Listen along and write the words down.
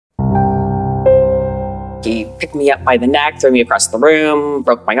He picked me up by the neck, threw me across the room,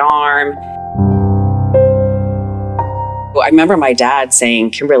 broke my arm. I remember my dad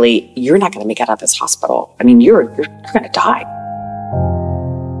saying, Kimberly, you're not going to make it out of this hospital. I mean, you're going to die.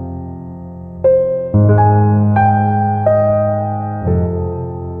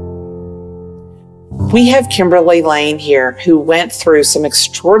 We have Kimberly Layne here, who went through some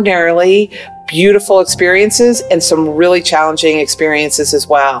extraordinarily beautiful experiences and some really challenging experiences as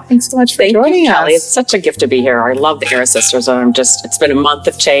well. Thanks so much for joining us. Kelly. It's such a gift to be here. I love the Arras Sisters. It's been a month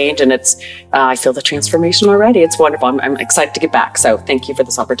of change, and I feel the transformation already. It's wonderful. I'm excited to get back. So thank you for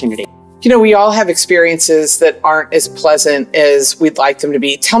this opportunity. You know, we all have experiences that aren't as pleasant as we'd like them to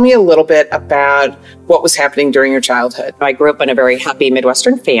be. Tell me a little bit about what was happening during your childhood. I grew up in a very happy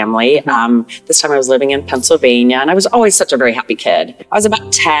Midwestern family. This time I was living in Pennsylvania, and I was always such a very happy kid. I was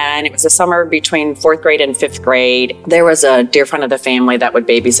about 10. It was the summer between 4th grade and 5th grade. There was a dear friend of the family that would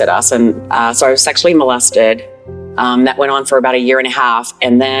babysit us, and so I was sexually molested. That went on for about 1.5 years.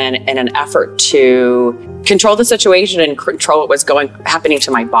 And then in an effort to control the situation and control what was happening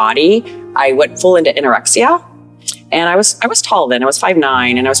to my body, I went full into anorexia. And I was tall then. I was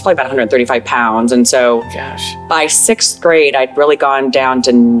 5'9", and I was probably about 135 pounds. And so by 6th grade, I'd really gone down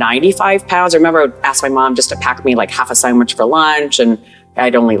to 95 pounds. I remember I would ask my mom just to pack me like half a sandwich for lunch, and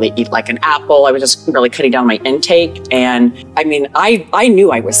I'd only eat like an apple. I was just really cutting down my intake. And I mean, I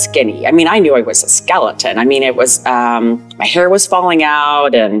knew I was skinny. I mean, I knew I was a skeleton. I mean, it was, my hair was falling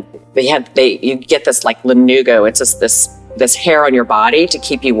out, and you get this like lanugo. It's just this hair on your body to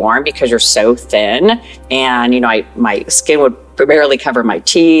keep you warm because you're so thin. And, you know, my skin would barely cover my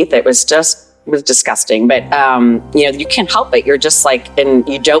teeth. It was disgusting. But, you know, you can't help it. You're just like, and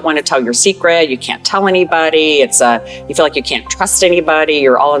you don't want to tell your secret. You can't tell anybody. You feel like you can't trust anybody.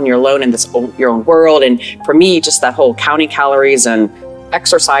 You're all on your own in your own world. And for me, just that whole counting calories and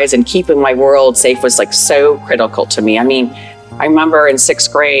exercise and keeping my world safe was like so critical to me. I mean, I remember in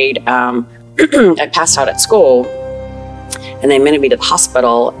 6th grade, I passed out at school, and they admitted me to the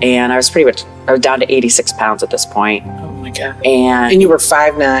hospital, and I was down to 86 pounds at this point. Oh my God. And you were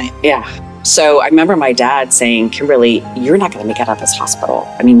 5'9". Yeah. So I remember my dad saying, Kimberly, you're not going to make it out of this hospital.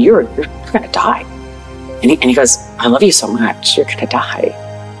 I mean, you're going to die. And he goes, I love you so much. You're going to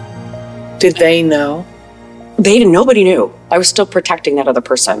die. Did they know? Nobody knew. I was still protecting that other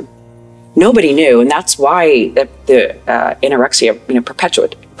person. Nobody knew. And that's why the anorexia, you know,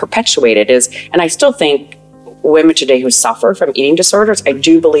 perpetuated is, and I still think women today who suffer from eating disorders, I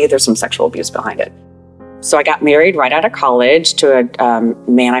do believe there's some sexual abuse behind it. So I got married right out of college to a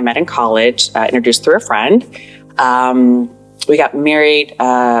man I met in college, introduced through a friend. We got married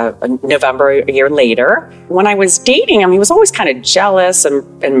November, a year later. When I was dating him, he was always kind of jealous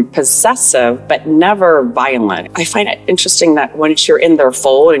and possessive, but never violent. I find it interesting that once you're in their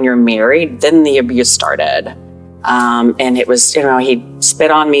fold and you're married, then the abuse started. And it was, you know, he'd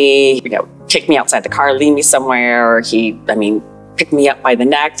spit on me, you know, kick me outside the car, leave me somewhere. Picked me up by the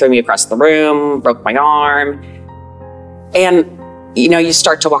neck, threw me across the room, broke my arm. And, you know, you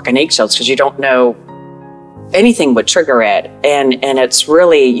start to walk on eggshells because you don't know anything would trigger it. And it's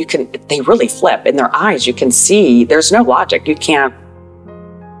really, they really flip in their eyes. You can see there's no logic. You can't,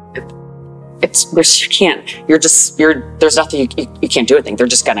 there's nothing, you can't do anything. They're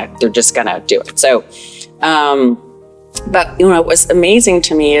just gonna do it. So, but, you know, what was amazing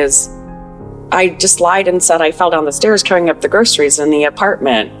to me is I just lied and said I fell down the stairs carrying up the groceries in the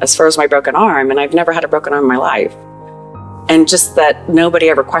apartment as far as my broken arm, and I've never had a broken arm in my life. And just that nobody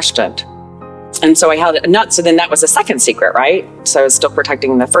ever questioned. And so I held it nuts. So then that was a second secret, right? So I was still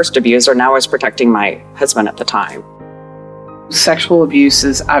protecting the first abuser. Now I was protecting my husband at the time. Sexual abuse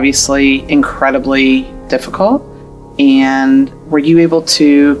is obviously incredibly difficult. And were you able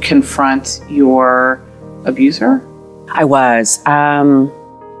to confront your abuser? I was.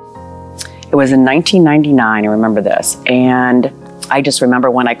 It was in 1999, I remember this. And I just remember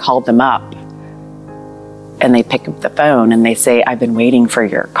when I called them up and they pick up the phone and they say, I've been waiting for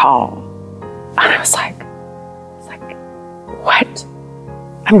your call. And I was like, what?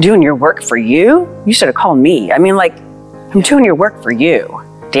 I'm doing your work for you? You should have called me. I mean, like, I'm doing your work for you,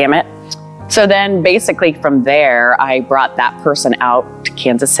 damn it. So then basically from there, I brought that person out to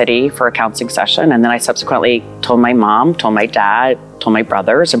Kansas City for a counseling session. And then I subsequently told my mom, told my dad, told my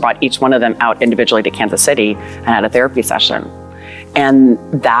brothers, and brought each one of them out individually to Kansas City and had a therapy session. And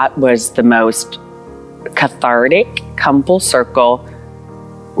that was the most cathartic, come full circle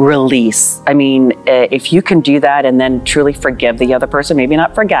release. I mean, if you can do that and then truly forgive the other person, maybe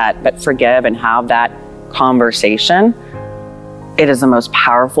not forget, but forgive and have that conversation, it is the most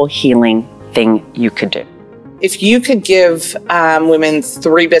powerful healing thing you could do. If you could give women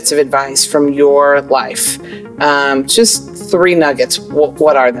 3 bits of advice from your life, just 3 nuggets,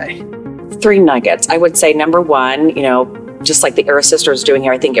 what are they? 3 nuggets. I would say number 1, just like the Arras sisters doing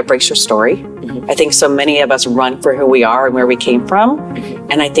here, I think embrace your story. Mm-hmm. I think so many of us run for who we are and where we came from.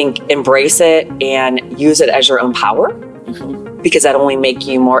 Mm-hmm. And I think embrace it and use it as your own power, mm-hmm. because that'll only make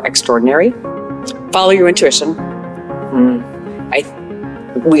you more extraordinary. Follow your intuition. Mm-hmm.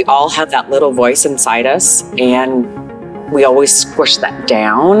 We all have that little voice inside us, and we always squish that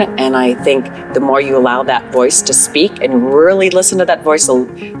down. And I think the more you allow that voice to speak and really listen to that voice,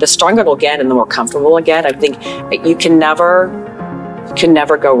 the stronger it'll get and the more comfortable it'll get. I think you can never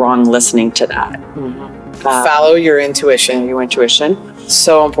go wrong listening to that. Mm-hmm. Follow your intuition. Your intuition.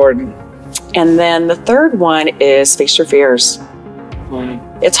 So important. And then the third one is face your fears.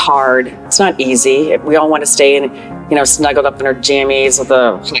 Mm-hmm. It's hard. It's not easy. We all want to stay snuggled up in our jammies with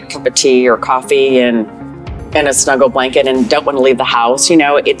a hot cup of tea or coffee and a snuggle blanket and don't want to leave the house.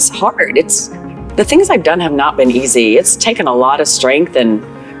 It's hard. The things I've done have not been easy. It's taken a lot of strength and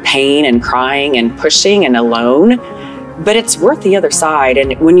pain and crying and pushing and alone, but it's worth the other side.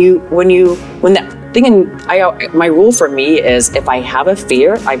 And when that thing, my rule for me is if I have a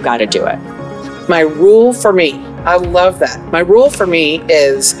fear, I've got to do it. My rule for me, I love that. My rule for me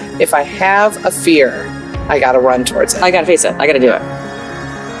is if I have a fear, I got to run towards it. I got to face it. I got to do it.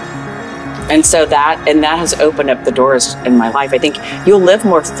 And so that has opened up the doors in my life. I think you'll live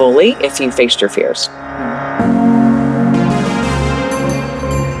more fully if you faced your fears.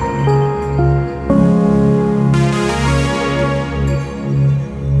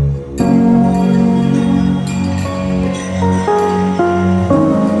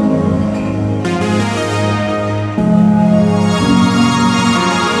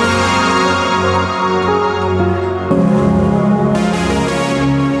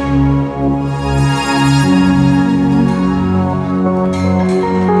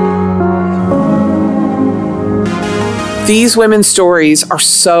 These women's stories are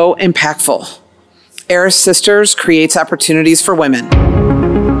so impactful. Arras Sisters creates opportunities for women.